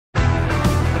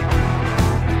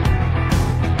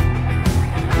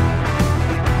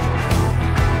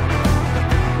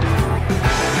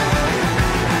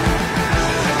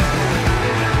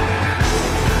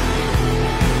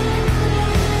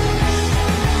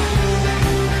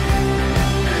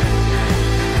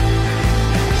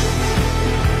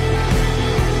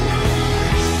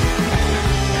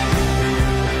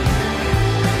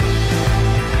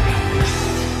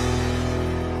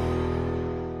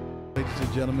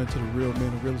listening to the Real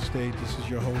Men of Real Estate. This is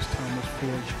your host, Thomas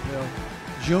Ford Chappell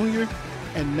Jr.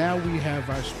 And now we have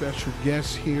our special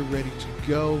guest here ready to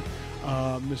go,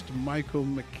 Mr.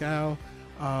 Mikhail.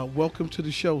 Welcome to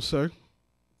the show, sir.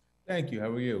 Thank you. How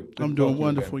are you? Good I'm to doing talk to you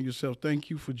wonderful again. yourself. Thank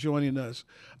you for joining us.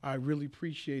 I really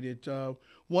appreciate it.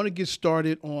 Want to get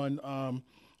started on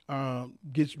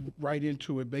get right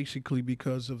into it, basically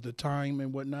because of the time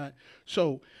and whatnot.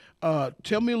 So,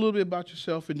 tell me a little bit about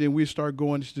yourself, and then we'll start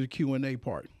going into the Q&A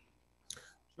part.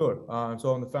 Sure.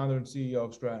 So I'm the founder and CEO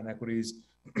of Stratton Equities.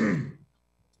 We're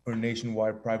a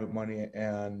nationwide private money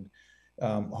and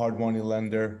hard money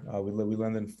lender. We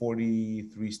lend in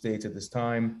 43 states at this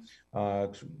time.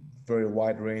 Very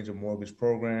wide range of mortgage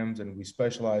programs, and we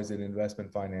specialize in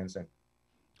investment financing.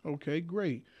 Okay,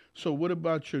 great. So, what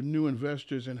about your new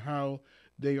investors and how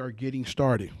they are getting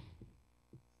started?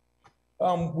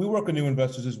 We work with new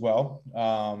investors as well.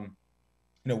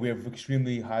 We have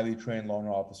extremely highly trained loan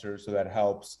officers, so that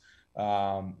helps.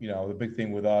 The big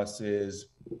thing with us is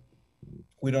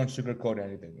we don't sugarcoat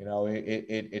anything.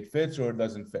 It fits or it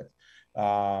doesn't fit.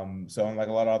 So unlike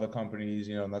a lot of other companies,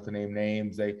 not to name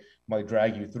names, they might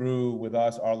drag you through. With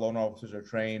us, our loan officers are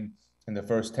trained in the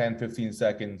first 10, 15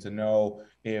 seconds to know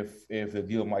if the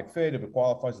deal might fit, if it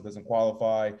qualifies, it doesn't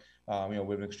qualify. We have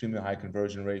an extremely high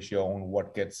conversion ratio on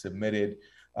what gets submitted.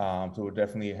 So we're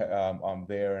definitely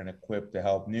there and equipped to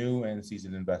help new and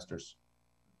seasoned investors.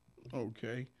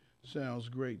 Okay, sounds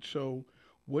great. So,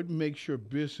 what makes your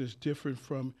business different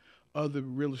from other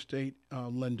real estate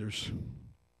lenders?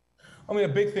 A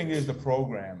big thing is the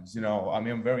programs.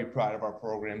 I'm very proud of our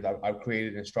programs. I've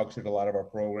created and structured a lot of our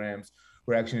programs.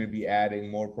 We're actually going to be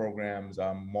adding more programs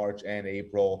March and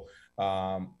April.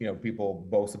 People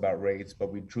boast about rates,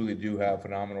 but we truly do have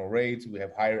phenomenal rates. We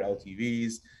have higher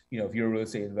LTVs. If you're a real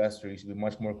estate investor, you should be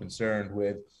much more concerned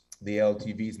with the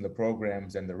LTVs and the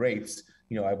programs and the rates.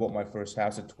 I bought my first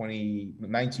house at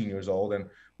 19 years old, and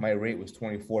my rate was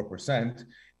 24%.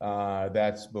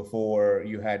 That's before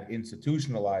you had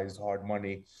institutionalized hard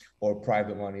money or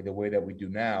private money the way that we do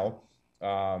now.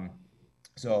 Even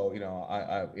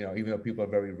though people are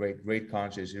very rate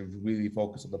conscious, you really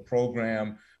focus on the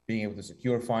program, being able to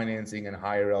secure financing and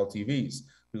higher LTVs,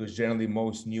 because generally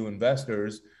most new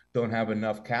investors don't have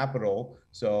enough capital.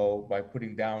 So by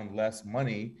putting down less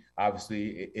money,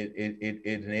 obviously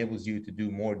it enables you to do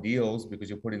more deals because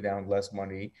you're putting down less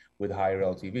money with higher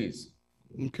LTVs.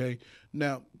 Okay.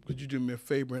 Now, could you do me a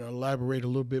favor and elaborate a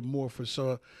little bit more for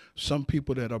some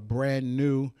people that are brand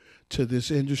new to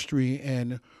this industry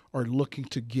and are looking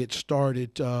to get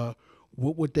started?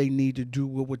 What would they need to do?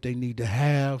 What would they need to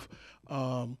have?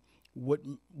 What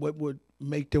would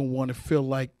make them want to feel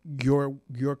like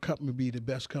your company be the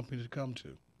best company to come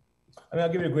to? I'll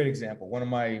give you a great example. One of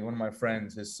my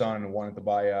friends, his son wanted to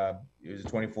buy he was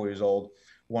 24 years old,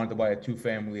 wanted to buy a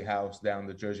two-family house down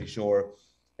the Jersey Shore.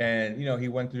 And, he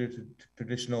went through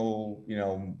traditional,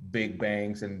 big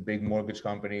banks and big mortgage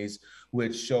companies,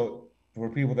 which show, for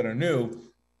people that are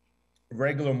new,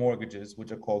 regular mortgages,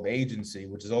 which are called agency,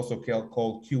 which is also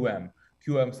called QM.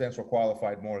 QM stands for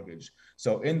qualified mortgage.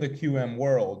 So in the QM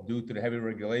world, due to the heavy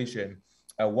regulation,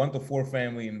 1 to 4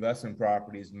 family investment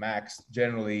properties max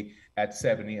generally at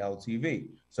 70 LTV.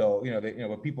 So,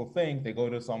 what people think, they go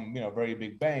to some, very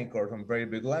big bank or some very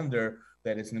big lender,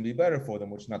 that it's going to be better for them,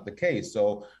 which is not the case.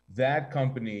 So that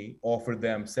company offered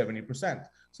them 70%.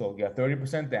 So you got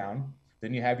 30% down,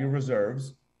 then you have your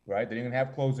reserves, right? Then you're going to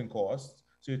have closing costs.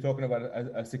 So you're talking about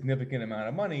a significant amount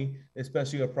of money,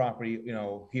 especially a property,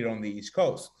 here on the East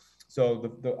Coast.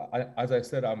 So as I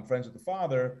said, I'm friends with the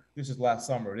father. This is last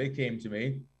summer. They came to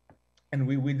me, and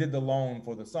we did the loan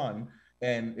for the son,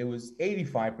 and it was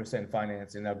 85%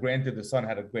 financing. Now, granted, the son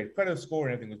had a great credit score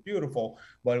and everything was beautiful,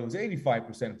 but it was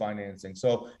 85% financing.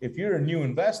 So if you're a new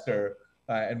investor,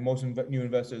 and most new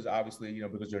investors, obviously,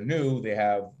 because they're new, they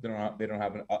don't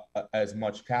have as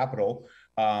much capital.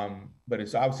 But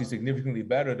it's obviously significantly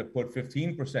better to put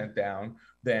 15% down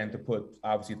than to put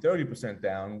obviously 30%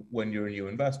 down when you're a new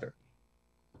investor.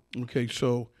 Okay,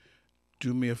 so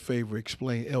do me a favor,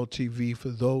 explain LTV for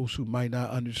those who might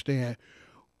not understand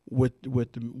what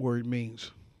the word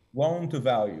means. Loan to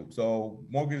value. So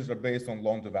mortgages are based on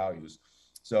loan to values.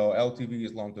 So LTV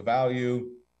is loan to value.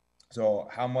 So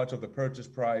how much of the purchase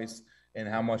price and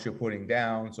how much you're putting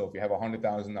down. So if you have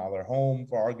 $100,000 home,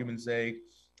 for argument's sake,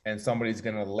 and somebody's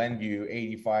going to lend you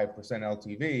 85%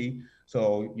 LTV,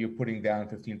 so you're putting down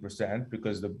 15%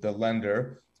 because the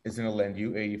lender is going to lend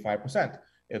you 85%.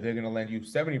 If they're going to lend you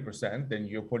 70%, then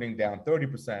you're putting down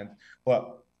 30%.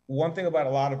 But one thing about a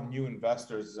lot of new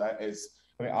investors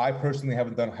I personally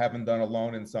haven't done a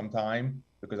loan in some time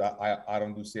because I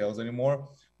don't do sales anymore.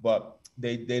 but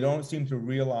they don't seem to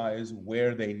realize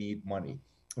where they need money,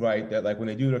 right? That like when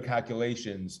they do their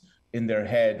calculations in their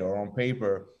head or on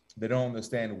paper, they don't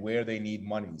understand where they need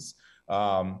monies.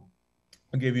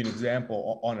 I'll give you an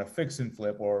example. On a fix and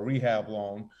flip or a rehab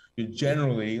loan, you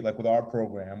generally, like with our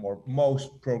program, or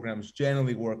most programs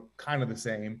generally work kind of the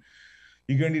same.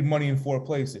 You're going to need money in four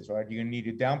places, right? You're going to need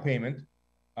a down payment.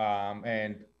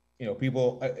 And,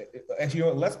 people, actually,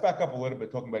 let's back up a little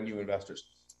bit talking about new investors.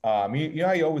 You know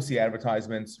how you always see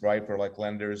advertisements, right, for like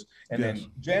lenders. And Yes.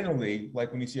 then generally,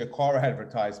 like when you see a car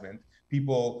advertisement,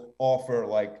 people offer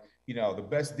like, the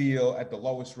best deal at the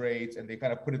lowest rates, and they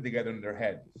kind of put it together in their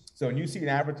head. So when you see an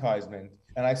advertisement,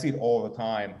 and I see it all the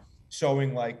time,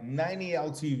 showing like 90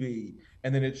 LTV,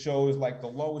 and then it shows like the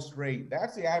lowest rate,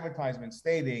 that's the advertisement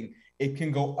stating it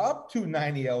can go up to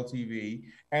 90 LTV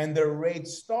and the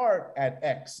rates start at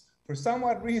X. For some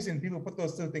odd reason, people put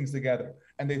those two things together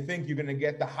and they think you're going to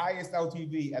get the highest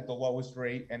LTV at the lowest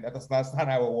rate, and that's not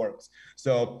how it works.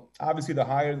 So obviously, the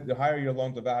higher your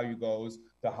loan to value goes,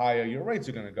 the higher your rates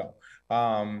are going to go.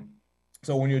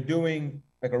 So when you're doing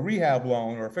like a rehab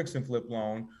loan or a fix and flip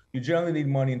loan, you generally need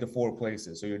money into four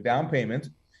places. So your down payment,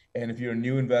 and if you're a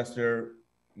new investor,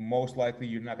 most likely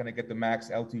you're not going to get the max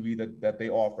LTV that they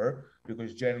offer,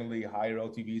 because generally higher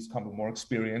LTVs come with more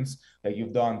experience, that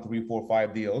you've done 3, 4,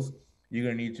 5 deals. You're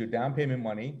going to need your down payment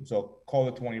money, so call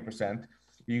it 20%.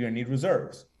 You're going to need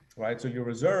reserves, right? So your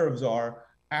reserves are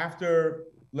after,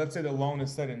 let's say the loan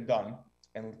is said and done,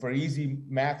 and for easy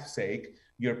math sake,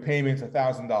 your payment's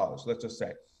 $1,000, let's just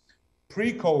say.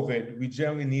 Pre-COVID, we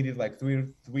generally needed like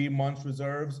three months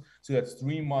reserves. So that's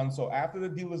 3 months. So after the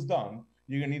deal is done,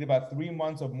 you're gonna need about 3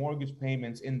 months of mortgage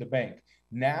payments in the bank.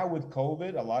 Now with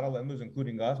COVID, a lot of lenders,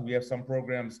 including us, we have some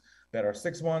programs that are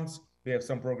 6 months. We have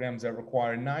some programs that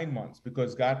require 9 months,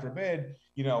 because God forbid,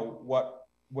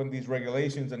 when these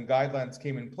regulations and guidelines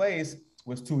came in place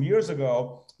was 2 years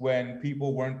ago, when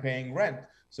people weren't paying rent.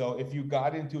 So if you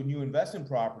got into a new investment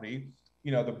property,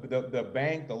 the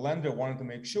bank, the lender wanted to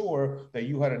make sure that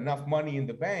you had enough money in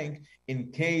the bank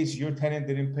in case your tenant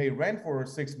didn't pay rent for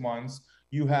 6 months.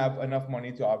 You have enough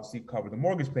money to obviously cover the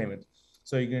mortgage payment.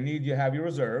 So you're going to need to have your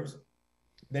reserves.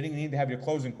 Then you need to have your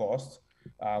closing costs,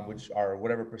 which are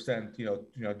whatever percent.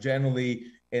 Generally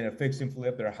in a fix and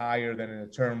flip, they're higher than in a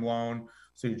term loan.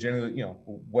 So you generally,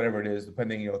 whatever it is,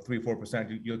 depending,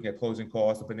 3-4%, you'll get closing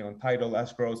costs, depending on title,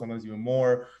 escrow, sometimes even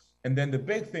more. And then the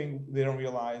big thing they don't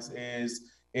realize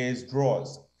is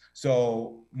draws.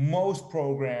 So most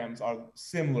programs are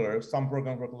similar. Some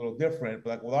programs work a little different, but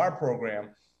like with our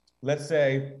program, let's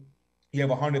say you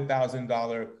have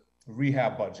 $100,000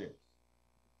 rehab budget.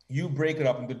 You break it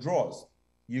up into draws.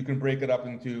 You can break it up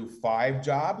into 5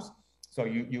 jobs. So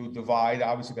you divide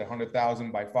obviously that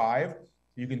 100,000 by 5.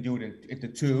 You can do it into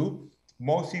 2.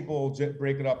 Most people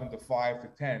break it up into 5 to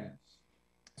 10.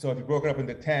 So if you broke it up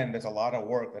into 10, that's a lot of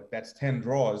work. That's 10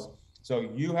 draws. So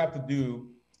you have to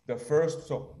do the first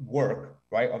work,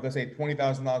 right? Of, let's say,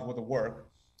 $20,000 worth of work.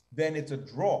 Then it's a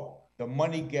draw. The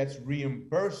money gets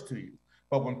reimbursed to you.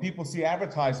 But when people see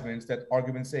advertisements that,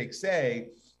 argument's sake,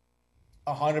 say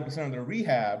 100% of the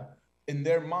rehab, in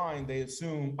their mind, they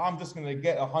assume I'm just going to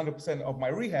get 100% of my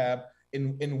rehab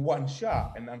in one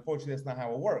shot. And unfortunately, that's not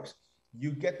how it works.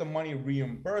 You get the money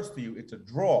reimbursed to you. It's a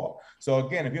draw. So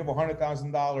again, if you have a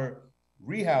 $100,000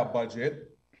 rehab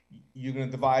budget, you're going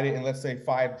to divide it in, let's say,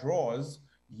 5 draws.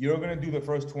 You're going to do the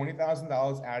first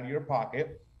 $20,000 out of your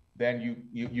pocket. Then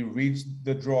you reach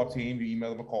the draw team, you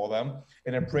email them or call them.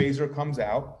 An appraiser comes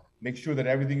out, make sure that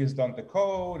everything is done to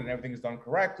code and everything is done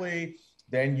correctly.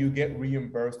 Then you get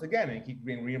reimbursed again, and you keep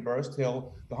being reimbursed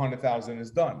till the 100,000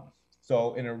 is done.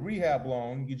 So in a rehab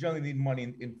loan, you generally need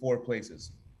money in 4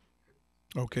 places.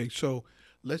 Okay, so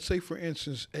let's say, for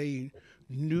instance, a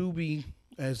newbie,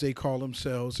 as they call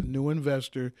themselves, a new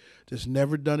investor that's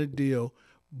never done a deal,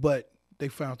 but they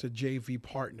found a JV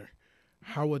partner.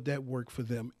 How would that work for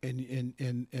them in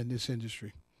this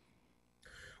industry?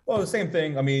 Well, the same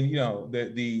thing. I mean,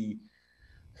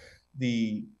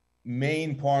 the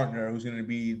main partner who's going to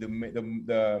be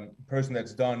the person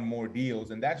that's done more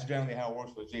deals, and that's generally how it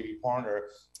works with a JV partner.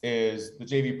 Is the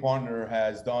JV partner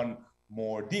has done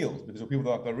more deals, because what people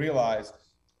don't have to realize.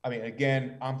 I mean,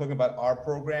 again, I'm talking about our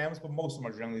programs, but most of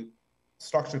them are generally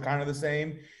structured kind of the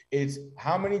same. It's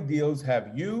how many deals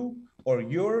have you or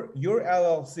your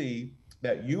LLC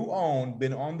that you own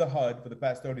been on the HUD for the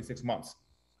past 36 months.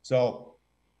 So,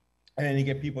 and then you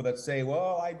get people that say,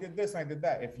 well, I did this, I did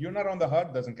that. If you're not on the HUD,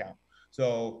 it doesn't count.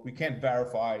 So we can't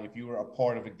verify if you were a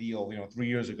part of a deal, 3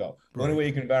 years ago. The only way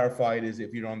you can verify it is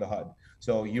if you're on the HUD.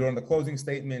 So you're on the closing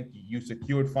statement, you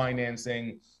secured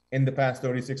financing, in the past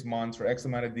 36 months for X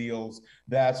amount of deals.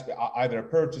 That's either a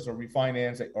purchase or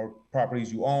refinance or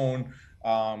properties you own.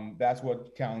 That's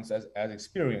what counts as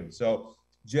experience. So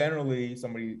generally,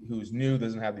 somebody who's new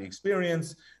doesn't have the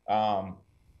experience.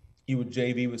 You would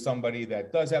JV with somebody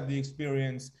that does have the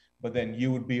experience, but then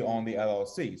you would be on the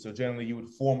LLC. So generally, you would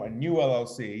form a new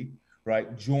LLC,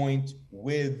 right, joint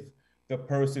with the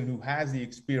person who has the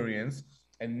experience.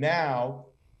 And now,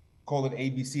 call it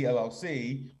ABC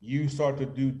LLC, you start to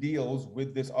do deals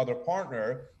with this other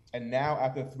partner. And now,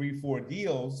 after 3-4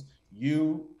 deals,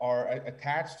 you are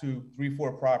attached to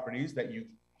 3-4 properties that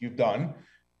you've done.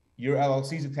 Your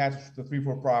LLC is attached to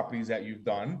 3-4 properties that you've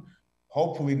done.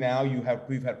 Hopefully now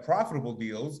we've had profitable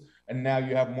deals, and now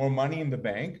you have more money in the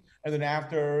bank. And then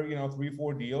after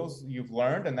 3-4 deals, you've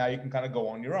learned, and now you can kind of go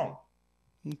on your own.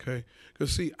 Okay.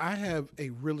 Because, see, I have a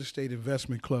real estate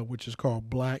investment club, which is called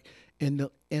Black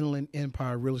Inland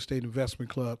Empire Real Estate Investment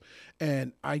Club.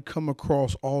 And I come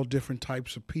across all different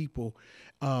types of people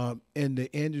in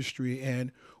the industry.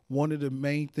 And one of the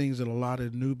main things that a lot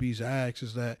of newbies ask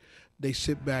is that they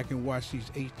sit back and watch these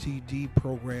ATD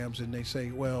programs and they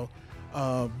say, well,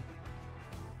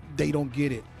 they don't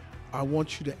get it. I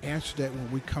want you to answer that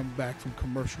when we come back from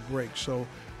commercial break. So,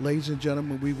 ladies and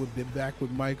gentlemen, we will be back with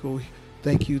Michael.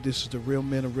 Thank you. This is the Real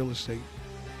Men of Real Estate.